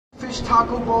fish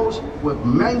taco bowls with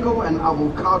mango and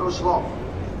avocado slaw.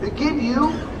 They give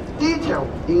you detailed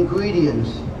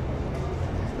ingredients.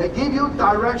 They give you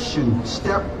direction,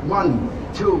 step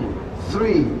 1, 2,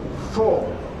 3,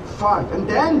 4, 5, and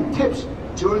then tips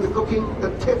during the cooking,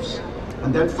 the tips,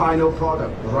 and then final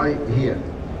product right here.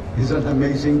 Isn't that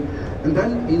amazing? And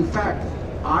then, in fact,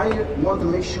 I want to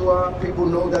make sure people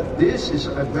know that this is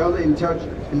a very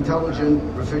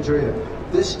intelligent refrigerator.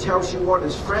 This tells you what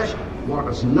is fresh, what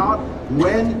is not.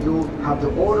 When you have to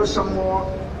order some more,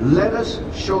 let us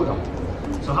show them.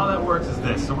 So how that works is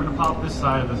this. So we're gonna pop this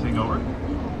side of the thing over.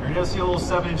 You're gonna see a little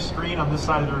 7-inch screen on this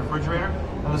side of the refrigerator.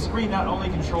 Now the screen not only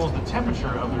controls the temperature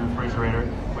of the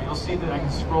refrigerator, but you'll see that I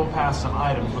can scroll past some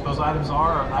items. What those items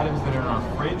are items that are in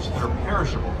our fridge that are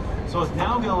perishable. So it's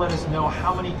now gonna let us know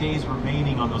how many days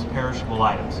remaining on those perishable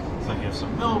items. So if you have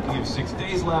some milk, you have 6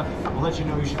 days left, we'll let you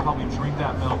know you should probably drink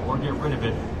that milk or get rid of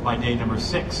it by day number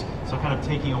 6. So kind of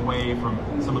taking away from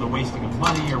some of the wasting of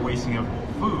money or wasting of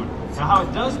food. Now how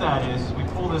it does that is we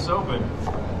pull this open,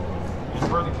 and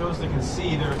for the Costa can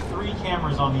see there are 3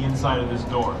 cameras on the inside of this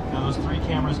door. Now those 3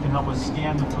 cameras can help us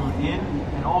scan the food in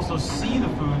and also see the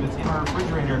food that's in our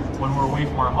refrigerator when we're away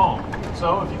from our home.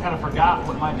 So if you kind of forgot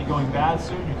what might be going bad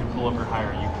soon, you can pull up your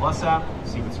Hire U Plus app,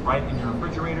 see what's right in your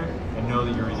refrigerator, and know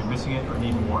that you're either missing it or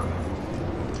need more of it.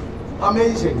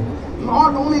 Amazing.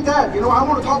 Not only that, you know, I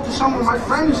want to talk to some of my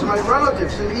friends, my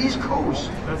relatives in the East Coast.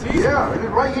 That's easy. Yeah,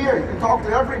 right here, you can talk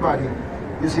to everybody,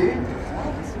 you see?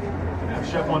 If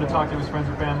Chef wanted to talk to his friends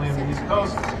or family on the East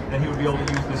Coast, then he would be able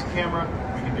to use this camera.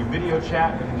 We can do video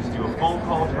chat, we can just do a phone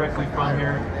call directly from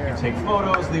here. You can take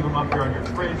photos, leave them up here on your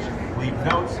fridge, leave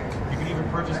notes. You can even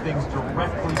purchase things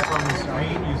directly from the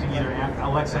screen using either Amazon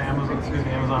Alexa,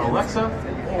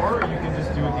 or you can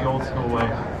just do it the old school way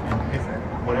and pick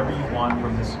whatever you want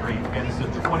from the screen. Again, this is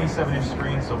a 27-inch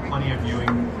screen, so plenty of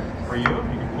viewing for you.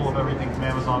 You can pull up everything from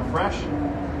Amazon Fresh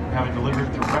and have it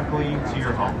delivered directly to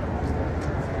your home.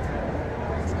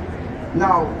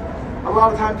 Now, a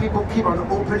lot of time people keep on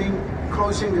opening,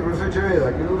 closing the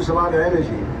refrigerator. You lose a lot of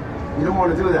energy. You don't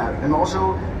want to do that. And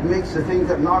also, it makes the things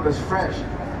that not as fresh.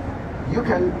 You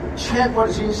can check what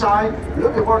is inside,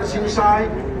 look at what is inside,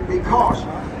 because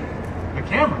the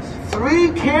cameras.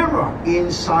 3 cameras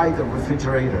inside the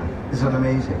refrigerator. Isn't that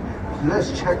amazing?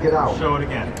 Let's check it out. Show it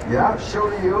again. Yeah, show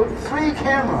to you. 3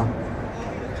 cameras.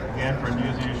 Again, for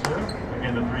news users.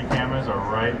 Again, the 3 cameras are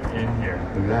right in here.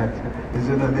 Look at that.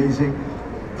 Isn't it amazing?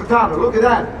 Furtado, look at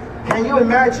that. Can you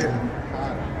imagine?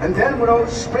 And then we'll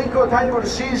sprinkle a tiny bit of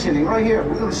seasoning right here.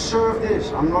 We're going to serve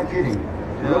this. I'm not kidding.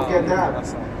 Look at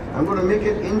that. I'm going to make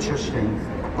it interesting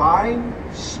by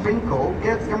sprinkle,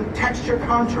 get some texture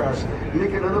contrast,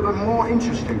 make it a little bit more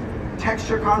interesting.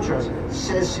 Texture contrast,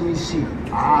 sesame seed.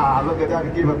 Ah, look at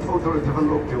that, give a totally different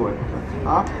look to it.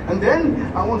 And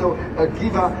then I want to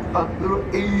give a little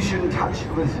Asian touch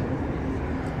with.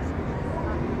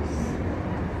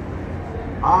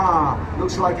 Ah,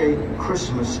 looks like a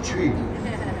Christmas tree.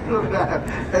 Look at that,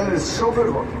 and it's so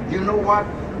beautiful. You know what?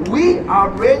 We are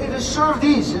ready to serve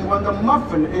these when the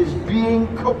muffin is being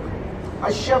cooked.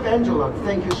 Chef Angela,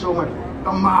 thank you so much.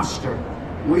 The master.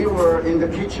 We were in the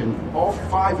kitchen, all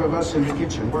 5 of us in the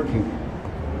kitchen working.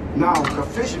 Now the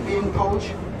fish being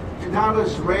poached,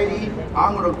 Furtado's ready.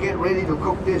 I'm gonna get ready to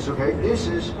cook this, okay? This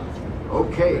is,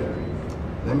 okay.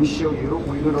 Let me show you,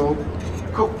 we're gonna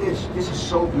cook this. This is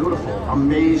so beautiful,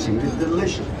 amazing, it's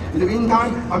delicious. In the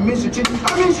meantime, I minced the ginger.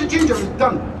 I minced the ginger, it's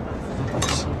done.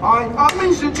 I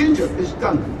minced the ginger, it's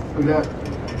done. Look at that.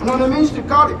 And then I minced the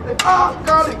garlic.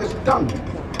 Garlic is done.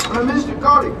 And I minced the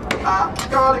garlic.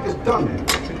 Garlic is done.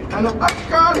 And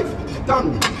garlic is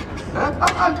done.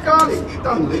 Garlic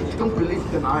done. Ladies, don't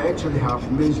believe that I actually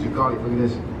have minced the garlic. Look at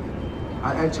this.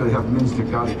 I actually have minced the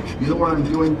garlic. You know what I'm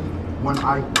doing? When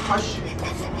I touch,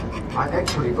 I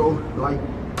actually go like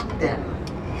that.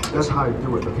 That's how I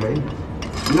do it, okay?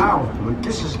 Now, when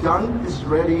this is done, this is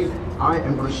ready, I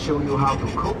am going to show you how to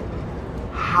cook,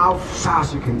 how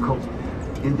fast you can cook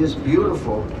in this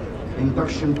beautiful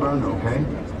induction burner, okay?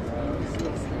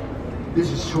 This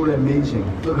is truly amazing.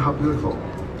 Look how beautiful.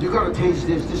 You gotta taste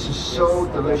this. This is so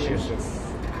delicious.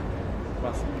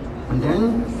 And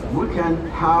then we can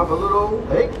have a little,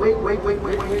 hey, wait.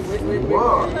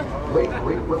 Whoa. Wait.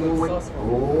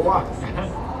 Whoa.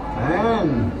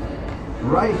 And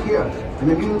right here, in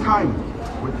the meantime,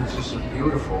 this is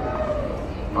beautiful.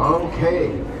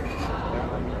 Okay.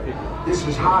 This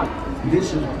is hot.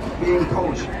 This is being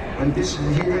poached. And this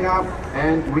is heating up.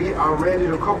 And we are ready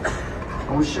to cook.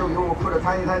 I will show you, we'll put a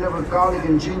tiny bit of garlic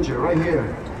and ginger right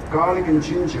here. Garlic and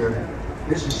ginger.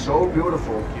 This is so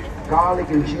beautiful. Garlic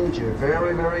and ginger,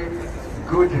 very, very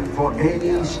good for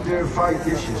any stir-fried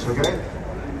dishes, okay?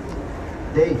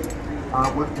 Dave,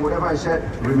 whatever I said,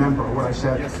 remember what I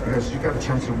said, because you got a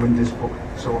chance to win this book.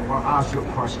 So I'll ask you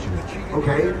a question,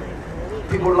 okay?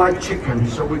 People like chicken,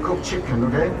 so we cook chicken,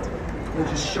 okay? We'll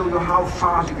just show you how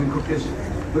fast you can cook this.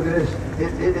 Look at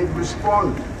this, it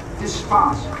responds this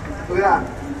fast. Look at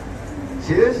that.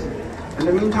 See this? In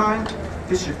the meantime,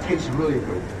 this should taste really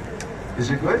good. Is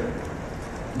it good?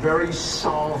 Very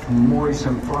soft, moist,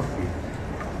 and fluffy.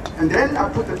 And then I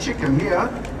put the chicken here.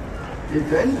 And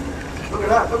then, look at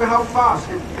that. Look at how fast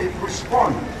it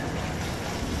responds.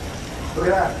 Look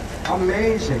at that.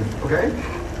 Amazing. Okay?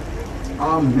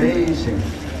 Amazing.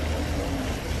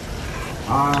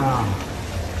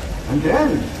 And then,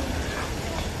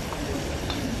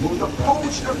 we'll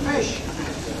poach the fish.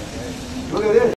 Look at this.